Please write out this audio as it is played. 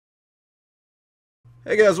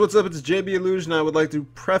Hey guys, what's up? It's JB Illusion. I would like to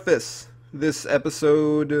preface this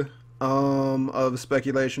episode of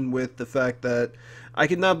speculation with the fact that I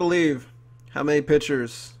could not believe how many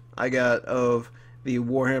pictures I got of the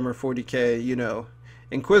Warhammer 40k,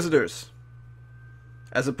 Inquisitors,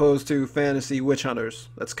 as opposed to fantasy witch hunters.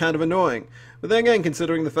 That's kind of annoying. But then again,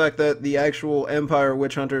 considering the fact that the actual Empire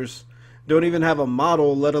witch hunters don't even have a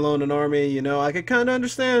model, let alone an army, I could kind of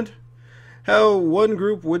understand how one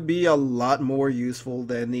group would be a lot more useful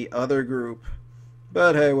than the other group.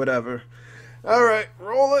 But hey, whatever. Alright,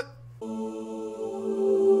 roll it!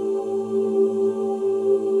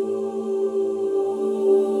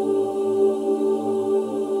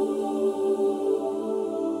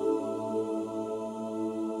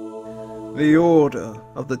 The Order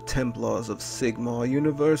of the Templars of Sigmar,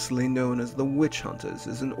 universally known as the Witch Hunters,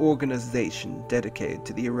 is an organization dedicated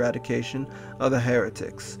to the eradication of the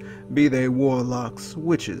heretics, be they warlocks,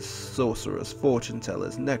 witches, sorcerers,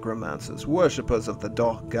 fortune-tellers, necromancers, worshippers of the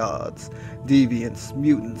dark gods, deviants,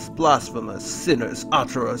 mutants, blasphemers, sinners,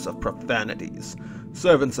 utterers of profanities,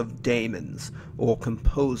 servants of daemons, or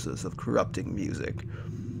composers of corrupting music.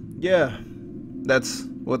 Yeah, that's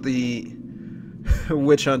what the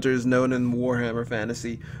witch hunters known in Warhammer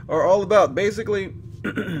Fantasy are all about. Basically,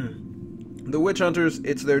 the witch hunters,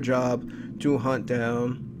 it's their job to hunt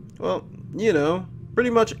down, well, pretty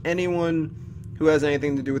much anyone who has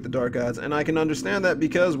anything to do with the dark gods. And I can understand that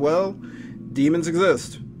because, well, demons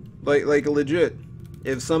exist. Like legit.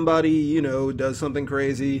 If somebody, does something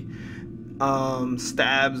crazy,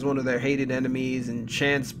 stabs one of their hated enemies and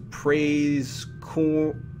chants praise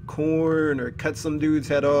corn or cuts some dude's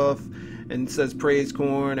head off and says praise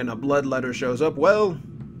corn and a blood letter shows up, well,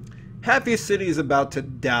 half your city is about to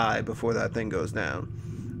die before that thing goes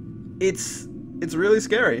down. It's really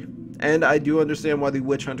scary. And I do understand why the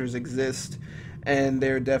witch hunters exist, and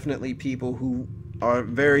they're definitely people who are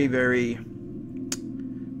very, very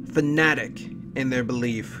fanatic in their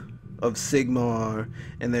belief of Sigmar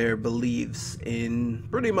and their beliefs in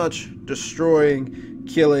pretty much destroying,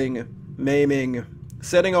 killing, maiming,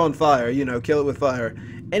 setting on fire, kill it with fire.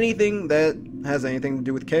 Anything that has anything to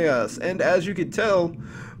do with chaos. And as you could tell,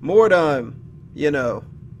 Mordheim,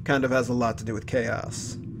 kind of has a lot to do with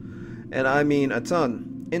chaos. And I mean a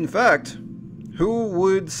ton. In fact, who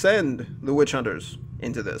would send the witch hunters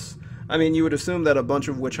into this? I mean, you would assume that a bunch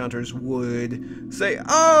of witch hunters would say,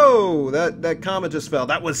 oh, that comet just fell.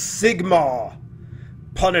 That was Sigmar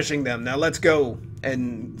punishing them. Now let's go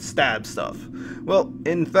and stab stuff. Well,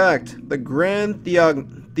 in fact, the Grand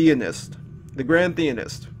Theonist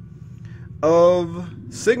of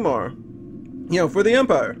Sigmar, for the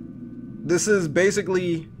Empire. This is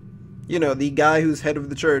basically, the guy who's head of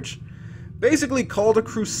the church, basically called a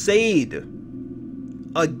crusade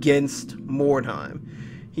against Mordheim.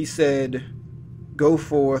 He said, go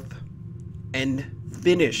forth and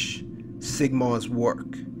finish Sigmar's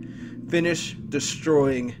work. Finish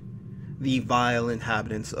destroying the vile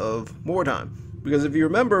inhabitants of Mordheim. Because if you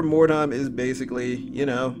remember, Mordheim is basically,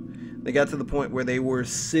 they got to the point where they were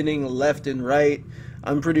sinning left and right.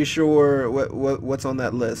 I'm pretty sure what's on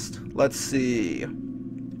that list. Let's see.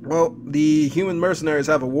 Well, the human mercenaries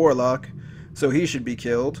have a warlock, so he should be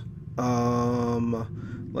killed.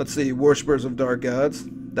 Let's see, worshippers of dark gods.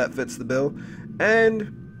 That fits the bill.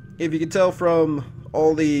 And if you can tell from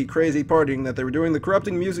all the crazy partying that they were doing, the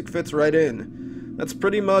corrupting music fits right in. That's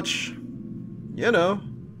pretty much,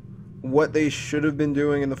 what they should have been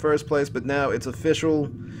doing in the first place, but now it's official.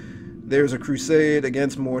 There's a crusade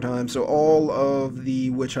against Mordheim, so all of the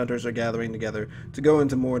witch hunters are gathering together to go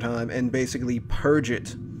into Mordheim and basically purge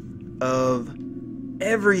it of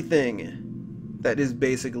everything that is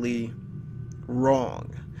basically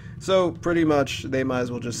wrong. So pretty much they might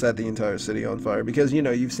as well just set the entire city on fire because,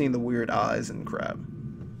 you've seen the weird eyes and crap.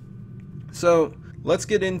 So let's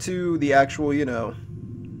get into the actual,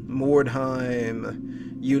 Mordheim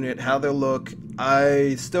unit, how they'll look.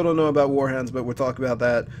 I still don't know about Warhounds, but we'll talk about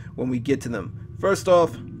that when we get to them. First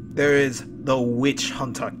off, there is the Witch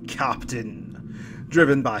Hunter Captain.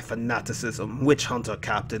 Driven by fanaticism, Witch Hunter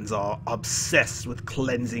Captains are obsessed with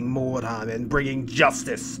cleansing Mordheim and bringing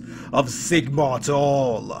justice of Sigmar to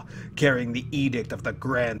all, carrying the edict of the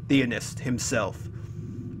Grand Theonist himself.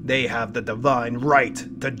 They have the divine right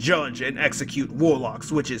to judge and execute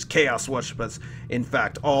warlocks, witches, chaos worshippers, in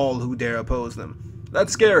fact, all who dare oppose them.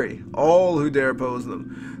 That's scary. All who dare oppose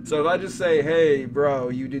them. So if I just say, hey, bro,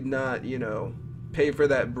 you did not, pay for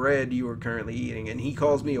that bread you were currently eating, and he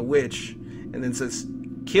calls me a witch, and then says,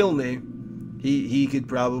 kill me, he could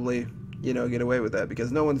probably, get away with that,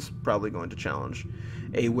 because no one's probably going to challenge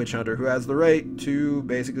a witch hunter who has the right to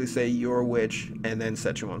basically say you're a witch and then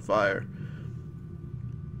set you on fire.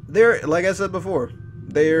 they're, like I said before,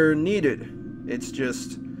 they're needed. It's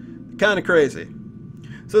just kind of crazy.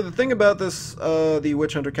 So the thing about this, the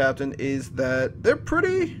Witch Hunter Captain, is that they're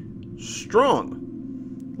pretty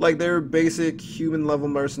strong. Like, they're basic human level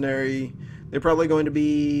mercenary. They're probably going to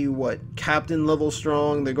be, what, captain level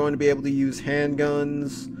strong. They're going to be able to use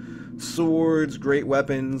handguns, swords, great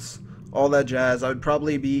weapons, all that jazz. I would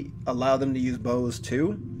probably allow them to use bows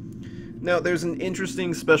too. Now, there's an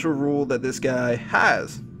interesting special rule that this guy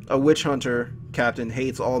has. A Witch Hunter Captain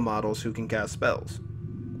hates all models who can cast spells.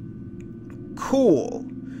 Cool.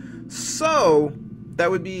 So, that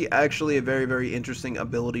would be actually a very, very interesting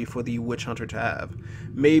ability for the Witch Hunter to have.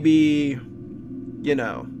 Maybe, you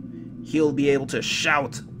know, he'll be able to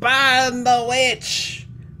shout, "Burn the witch!"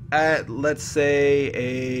 at, let's say,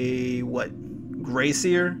 a, what,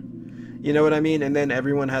 Gracier? You know what I mean? And then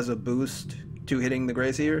everyone has a boost to hitting the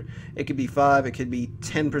Gracier. It could be 5, it could be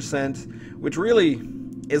 10%, which really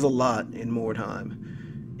is a lot in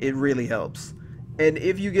Mordheim. It really helps. And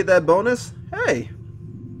if you get that bonus, hey,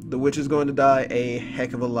 the witch is going to die a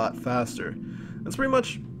heck of a lot faster. That's pretty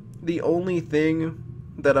much the only thing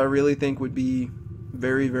that I really think would be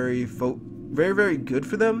very, very good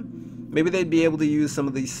for them. Maybe they'd be able to use some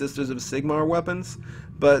of these Sisters of Sigmar weapons,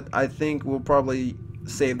 but I think we'll probably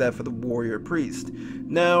save that for the Warrior Priest.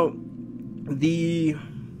 Now, the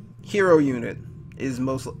hero unit is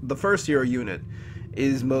the first hero unit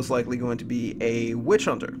is most likely going to be a Witch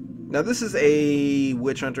Hunter. Now, this is a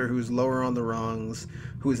Witch Hunter who's lower on the rungs,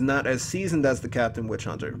 who is not as seasoned as the Captain Witch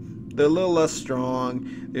Hunter. They're a little less strong,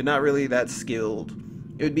 they're not really that skilled.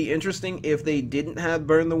 It would be interesting if they didn't have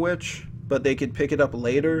Burn the Witch, but they could pick it up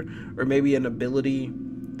later, or maybe an ability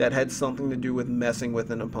that had something to do with messing with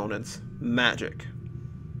an opponent's magic.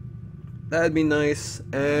 That'd be nice,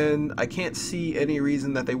 and I can't see any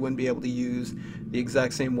reason that they wouldn't be able to use the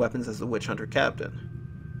exact same weapons as the Witch Hunter Captain.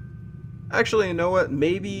 Actually, you know what?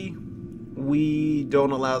 Maybe we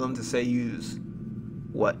don't allow them to, say, use,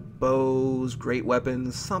 what, bows, great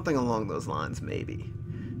weapons, something along those lines, maybe.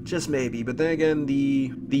 Just maybe. But then again,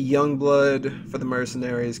 the young blood for the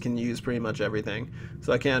mercenaries can use pretty much everything,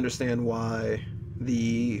 so I can't understand why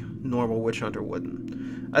the normal Witch Hunter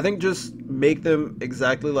wouldn't. I think just make them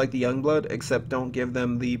exactly like the young blood, except don't give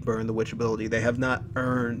them the Burn the Witch ability. They have not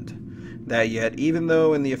earned that yet, even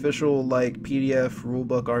though in the official, like, PDF,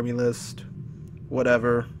 rulebook, army list,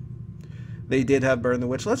 whatever, they did have Burn the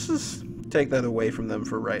Witch. Let's just take that away from them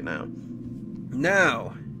for right now.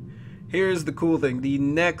 Now, here's the cool thing. The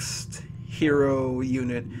next hero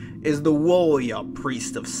unit is the Warrior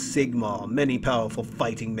Priest of Sigmar. Many powerful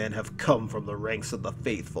fighting men have come from the ranks of the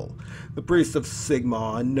faithful. The Priests of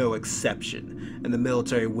Sigmar are no exception, and the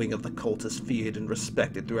military wing of the cult is feared and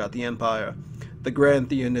respected throughout the Empire. The Grand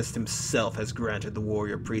Theonist himself has granted the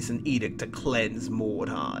Warrior Priest an edict to cleanse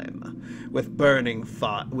Mordheim,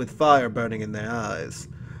 with fire burning in their eyes.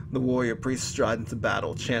 The Warrior Priests stride into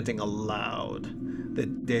battle, chanting aloud the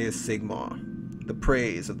Deus Sigmar, the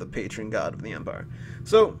praise of the patron god of the Empire.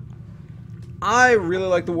 So, I really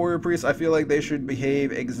like the Warrior Priests. I feel like they should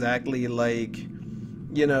behave exactly like,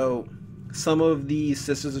 you know, some of the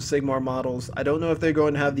Sisters of Sigmar models. I don't know if they're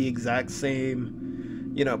going to have the exact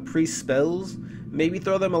same, you know, priest spells. Maybe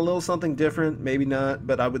throw them a little something different, maybe not,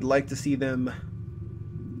 but I would like to see them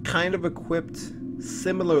kind of equipped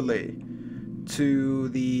similarly to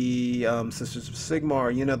the Sisters of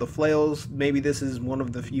Sigmar. You know, the flails. Maybe this is one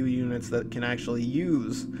of the few units that can actually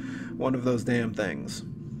use one of those damn things.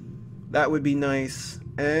 That would be nice.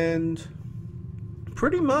 And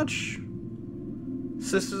pretty much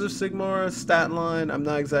Sisters of Sigmar stat line, I'm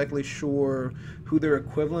not exactly sure who their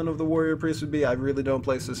equivalent of the Warrior Priest would be. I really don't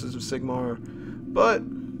play Sisters of Sigmar, but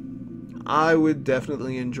I would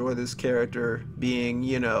definitely enjoy this character being,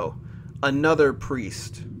 you know, another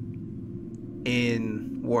priest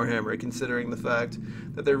in Warhammer, considering the fact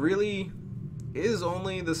that there really is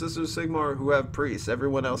only the Sisters of Sigmar who have priests.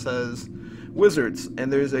 Everyone else has wizards,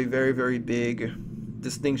 and there's a very, very big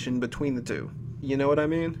distinction between the two. You know what I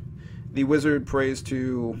mean? The wizard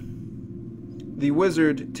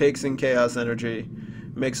takes in chaos energy,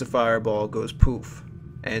 makes a fireball, goes poof,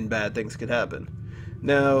 and bad things could happen.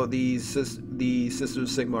 Now, the Sisters of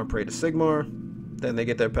Sigmar pray to Sigmar, then they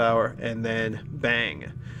get their power, and then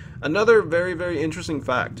bang. Another very, very interesting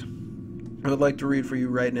fact I would like to read for you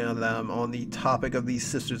right now that I'm on the topic of the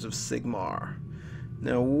Sisters of Sigmar.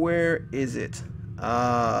 Now, where is it?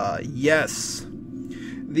 Yes.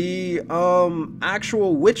 The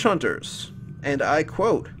actual witch hunters, and I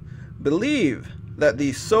quote, believe that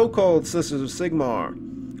the so-called Sisters of Sigmar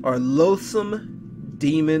are loathsome,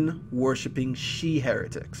 demon-worshipping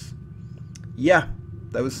she-heretics. Yeah,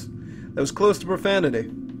 that was close to profanity.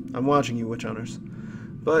 I'm watching you, witch hunters.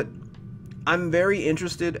 But I'm very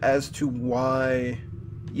interested as to why,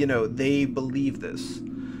 they believe this.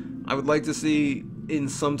 I would like to see in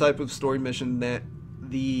some type of story mission that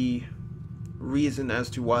the reason as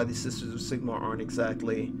to why the Sisters of Sigmar aren't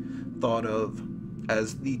exactly thought of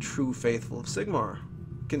as the true faithful of Sigmar.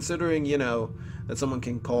 Considering, that someone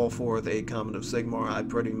can call forth a comet of Sigmar, I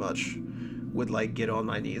pretty much would get on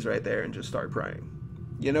my knees right there and just start praying.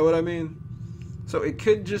 You know what I mean? So it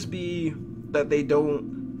could just be that they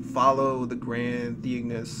don't follow the Grand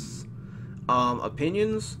Theognis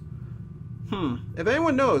opinions. If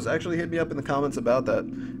anyone knows, actually hit me up in the comments about that.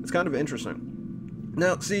 It's kind of interesting.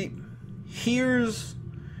 Now, see, here's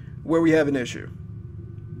where we have an issue.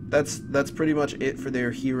 That's pretty much it for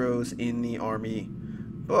their heroes in the army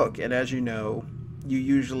book. And as you know, you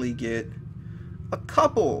usually get a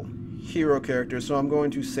couple hero characters, so I'm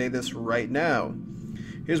going to say this right now.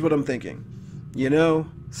 Here's what I'm thinking.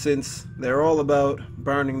 Since they're all about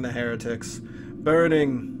burning the heretics,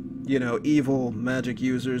 burning, evil magic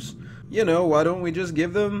users, why don't we just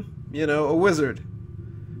give them, a wizard?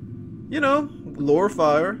 Lore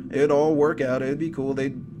fire, it'd all work out, it'd be cool,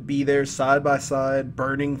 they'd be there side by side,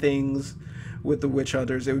 burning things with the witch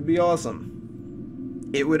hunters, it would be awesome.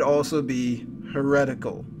 It would also be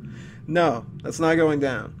heretical. No, that's not going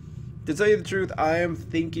down. To tell you the truth, I am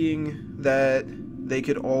thinking that they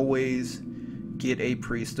could always get a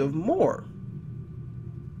priest of Mor.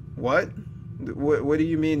 What? What do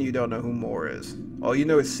you mean you don't know who Mor is? All you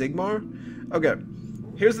know is Sigmar? Okay,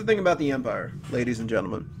 here's the thing about the Empire, ladies and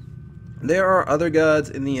gentlemen. There are other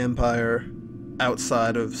gods in the Empire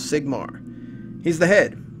outside of Sigmar. He's the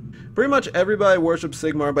head. Pretty much everybody worships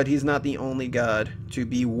Sigmar, but he's not the only god to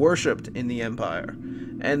be worshipped in the Empire.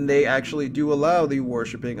 And they actually do allow the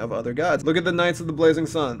worshipping of other gods. Look at the Knights of the Blazing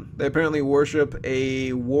Sun. They apparently worship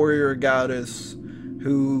a warrior goddess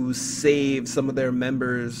who saved some of their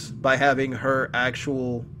members by having her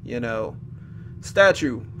actual,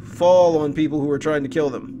 statue fall on people who were trying to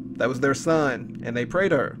kill them. That was their sign, and they prayed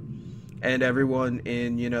to her. And everyone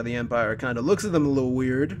in, the Empire kind of looks at them a little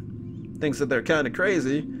weird, thinks that they're kind of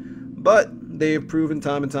crazy, but they've proven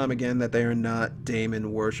time and time again that they are not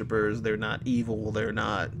daemon worshippers, they're not evil, they're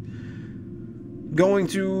not going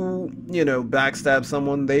to, backstab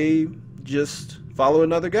someone, they just follow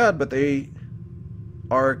another god, but they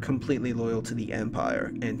are completely loyal to the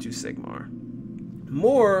Empire and to Sigmar.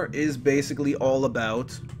 Mor is basically all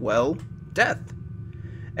about, well, death.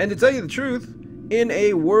 And to tell you the truth, in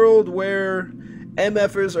a world where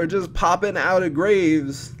MFers are just popping out of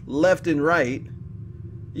graves left and right,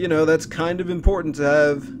 that's kind of important to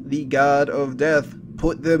have the god of death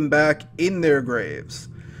put them back in their graves.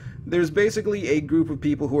 There's basically a group of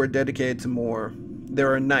people who are dedicated to Mor.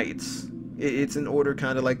 There are knights. It's an order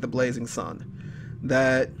kind of like the Blazing Sun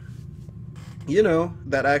that,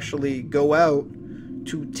 that actually go out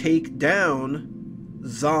to take down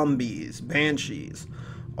zombies, banshees,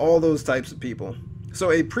 all those types of people.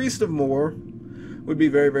 So a priest of Mor would be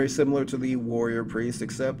very, very similar to the warrior priest,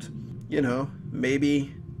 except,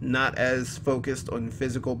 maybe not as focused on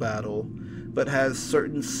physical battle, but has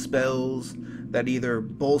certain spells that either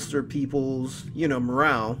bolster people's,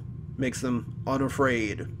 morale, makes them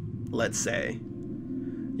unafraid, let's say,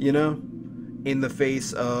 in the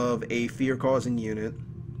face of a fear-causing unit.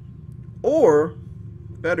 Or,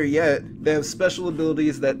 better yet, they have special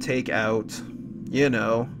abilities that take out,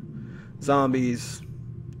 zombies,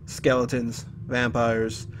 skeletons,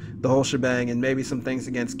 vampires, the whole shebang, and maybe some things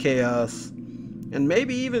against chaos, and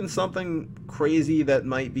maybe even something crazy that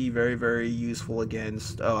might be very, very useful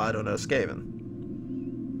against, Skaven.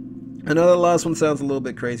 I know the last one sounds a little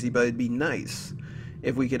bit crazy, but it'd be nice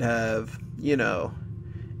if we could have,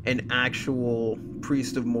 an actual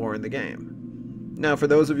Priest of Mor in the game. Now, for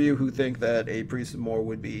those of you who think that a Priest of Mor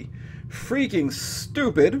would be freaking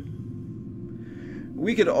stupid,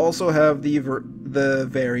 we could also have the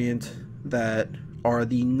variant that are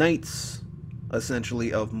the Knights,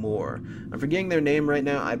 essentially, of Mor. I'm forgetting their name right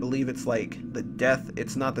now. I believe it's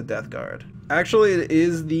it's not the Death Guard. Actually, it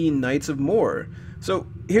is the Knights of Mor. So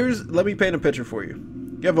let me paint a picture for you.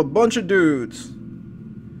 You have a bunch of dudes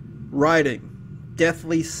riding,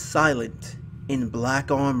 deathly silent, in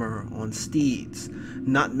black armor on steeds,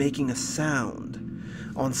 not making a sound.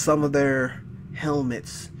 On some of their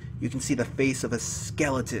helmets, you can see the face of a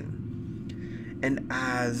skeleton. And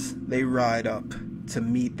as they ride up to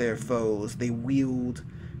meet their foes, they wield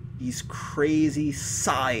these crazy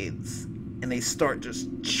scythes, and they start just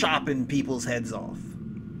chopping people's heads off.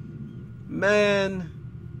 Man,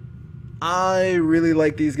 I really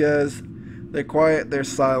like these guys. They're quiet, they're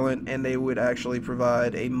silent, and they would actually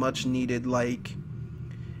provide a much needed,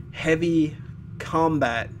 heavy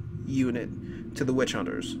combat unit to the witch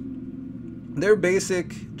hunters. Their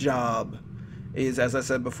basic job is, as I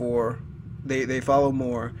said before, they follow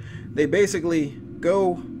more. They basically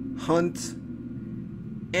go hunt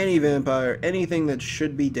any vampire, anything that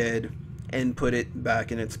should be dead, and put it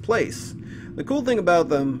back in its place. The cool thing about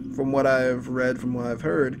them, from what I've read, from what I've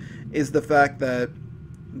heard, is the fact that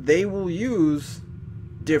they will use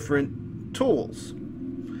different tools.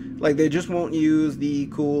 Like, they just won't use the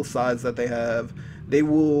cool sides that they have. They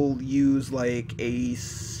will use, like, a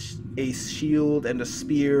shield and a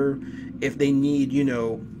spear if they need, you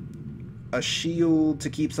know, a shield to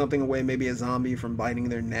keep something away, maybe a zombie from biting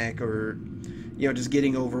their neck, or, you know, just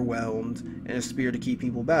getting overwhelmed, and a spear to keep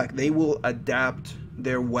people back. They will adapt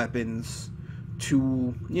their weapons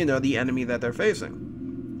to, you know, the enemy that they're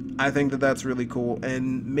facing. I think that that's really cool,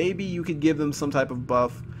 and maybe you could give them some type of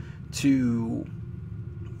buff to,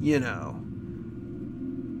 you know,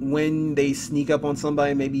 when they sneak up on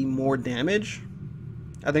somebody, maybe more damage.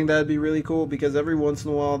 I think that'd be really cool, because every once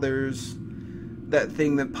in a while there's that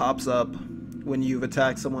thing that pops up when you've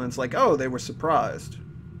attacked someone. It's like, oh, they were surprised.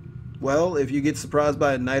 Well, if you get surprised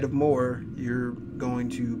by a Knight of More, you're going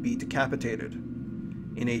to be decapitated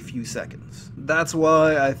in a few seconds. That's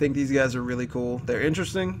why I think these guys are really cool. They're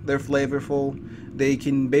interesting, they're flavorful, they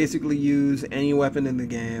can basically use any weapon in the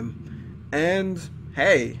game, and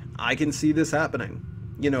hey, I can see this happening.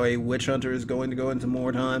 You know, a witch hunter is going to go into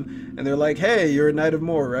Mordheim, and they're like, hey, you're a Knight of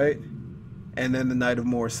More, right? And then the Knight of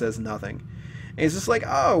More says nothing. And it's just like,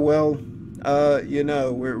 oh, well, you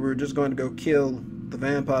know, we're just going to go kill the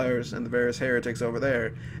vampires and the various heretics over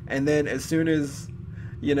there. And then as soon as,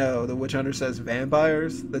 you know, the witch hunter says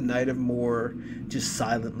vampires, the Knight of More just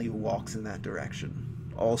silently walks in that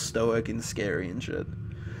direction. All stoic and scary and shit.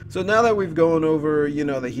 So now that we've gone over, you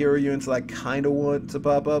know, the hero units that I kind of want to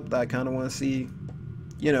pop up, that I kind of want to see,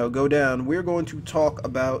 you know, go down, we're going to talk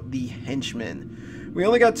about the henchmen. We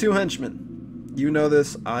only got 2 henchmen. You know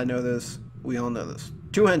this, I know this, we all know this.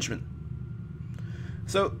 2 henchmen.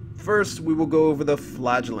 So, first we will go over the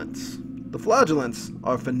flagellants. The flagellants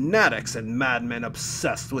are fanatics and madmen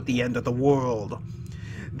obsessed with the end of the world.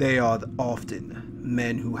 They are often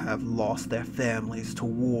men who have lost their families to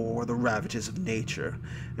war or the ravages of nature,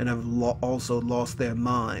 and have also lost their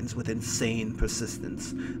minds with insane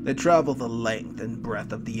persistence. They travel the length and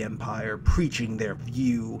breadth of the empire, preaching their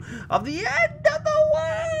view of the end of the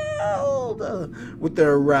world. With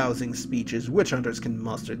their arousing speeches, witch hunters can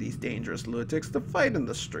muster these dangerous lunatics to fight in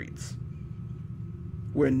the streets,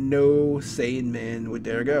 where no sane man would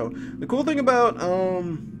dare go. The cool thing about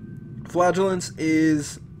flagellants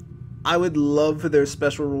is I would love for their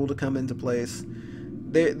special rule to come into place.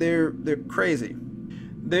 They're crazy.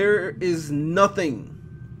 There is nothing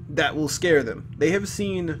that will scare them. They have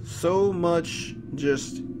seen so much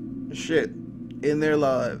just shit in their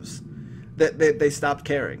lives that they stopped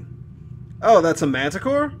caring. Oh, that's a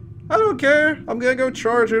manticore? I don't care. I'm gonna go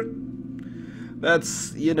charge it.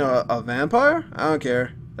 That's, you know, a vampire? I don't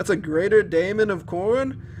care. That's a greater daemon of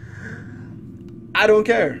Corn? I don't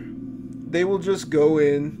care. They will just go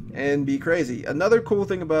in and be crazy. Another cool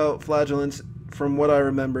thing about flagellants, from what I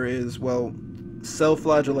remember, is, well,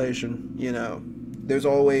 self-flagellation. You know, there's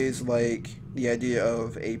always, like, the idea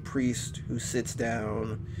of a priest who sits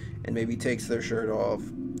down and maybe takes their shirt off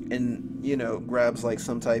and, you know, grabs, like,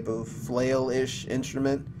 some type of flail-ish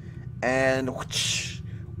instrument and whoosh,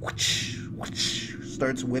 whoosh, whoosh,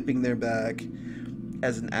 starts whipping their back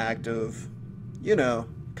as an act of, you know,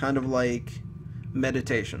 kind of like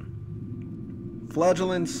meditation.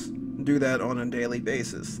 Flagellants do that on a daily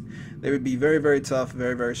basis. They would be very, very tough,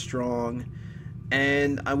 very, very strong,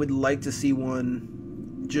 and I would like to see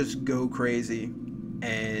one just go crazy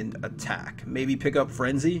and attack. Maybe pick up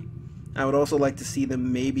Frenzy. I would also like to see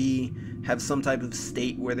them maybe have some type of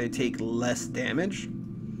state where they take less damage.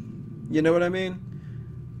 You know what I mean?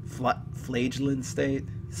 Flagellant state,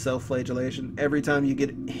 self-flagellation. Every time you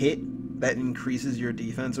get hit, that increases your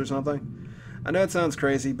defense or something. I know it sounds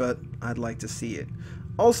crazy, but I'd like to see it.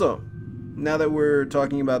 Also, now that we're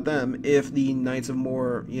talking about them, if the Knights of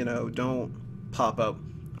More, you know, don't pop up,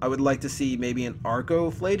 I would like to see maybe an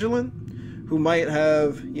Arco-Flagellant, who might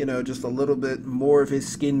have, you know, just a little bit more of his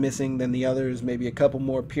skin missing than the others, maybe a couple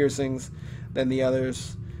more piercings than the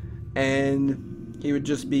others, and he would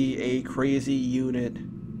just be a crazy unit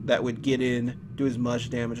that would get in, do as much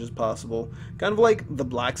damage as possible, kind of like the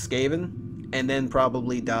Black Skaven, and then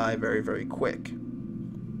probably die very, very quick.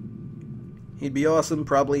 He'd be awesome,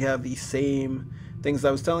 probably have the same things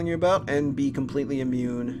I was telling you about, and be completely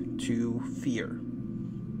immune to fear.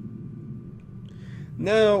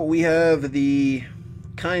 Now we have the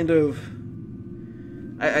kind of,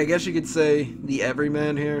 I guess you could say the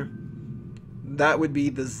everyman here, that would be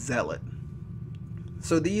the zealot.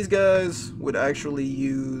 So these guys would actually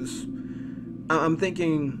use, I'm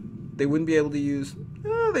thinking they wouldn't be able to use,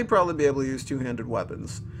 they'd probably be able to use two-handed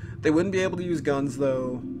weapons. They wouldn't be able to use guns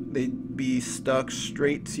though. They'd be stuck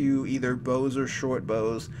straight to either bows or short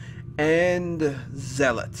bows. And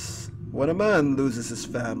zealots. When a man loses his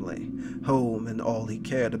family, home, and all he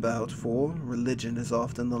cared about, for religion is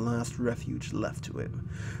often the last refuge left to him,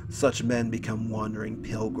 such men become wandering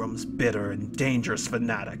pilgrims, bitter and dangerous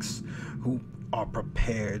fanatics, who are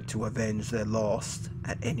prepared to avenge their loss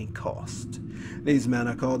at any cost. These men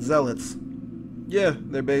are called zealots. Yeah,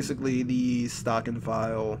 they're basically the stock and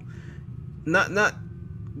file. Not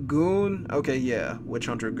goon. Okay, yeah, witch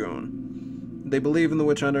hunter goon. They believe in the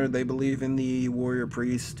witch hunter. They believe in the warrior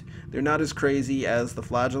priest. They're not as crazy as the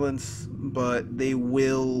flagellants, but they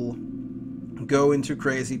will go into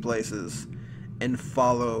crazy places and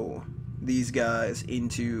follow these guys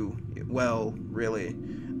into, well, really,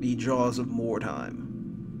 the jaws of Mordheim.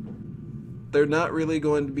 They're not really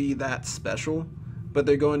going to be that special, but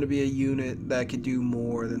they're going to be a unit that could do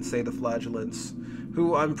more than, say, the flagellants,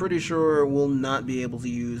 who I'm pretty sure will not be able to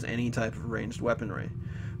use any type of ranged weaponry.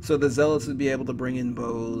 So the zealots would be able to bring in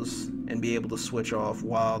bows and be able to switch off,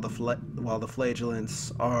 while the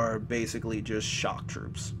flagellants are basically just shock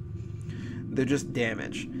troops. They're just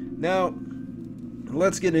damage. Now,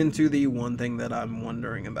 let's get into the one thing that I'm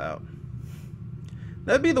wondering about.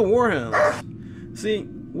 That'd be the warhounds. See,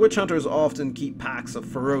 witch hunters often keep packs of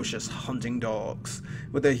ferocious hunting dogs.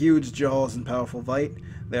 With their huge jaws and powerful bite,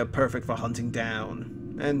 they are perfect for hunting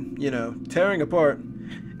down and, you know, tearing apart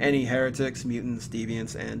any heretics, mutants,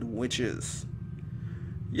 deviants, and witches.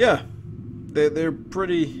 Yeah, they're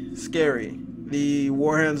pretty scary. The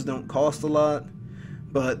warhounds don't cost a lot,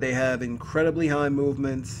 but they have incredibly high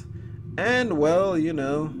movement, and, well, you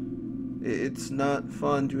know, it's not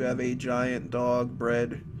fun to have a giant dog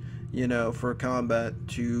bred, you know, for combat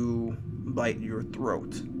to bite your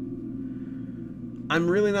throat. I'm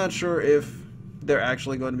really not sure if they're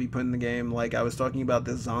actually going to be put in the game. Like I was talking about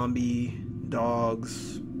the zombie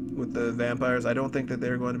dogs with the vampires. I don't think that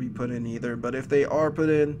they're going to be put in either, but if they are put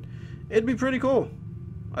in, it'd be pretty cool.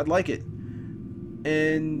 I'd like it.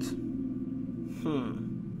 And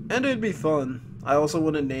it'd be fun. I also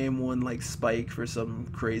want to name one like Spike for some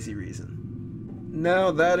crazy reason.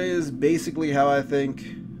 Now that is basically how I think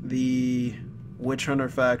the Witch Hunter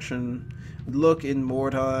faction would look in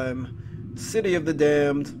Mordheim, City of the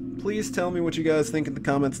Damned. Please tell me what you guys think in the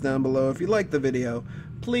comments down below. If you like the video,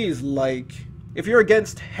 please like. If you're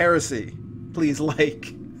against heresy, please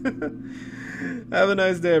like. Have a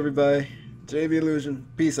nice day, everybody. JV Illusion.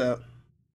 Peace out.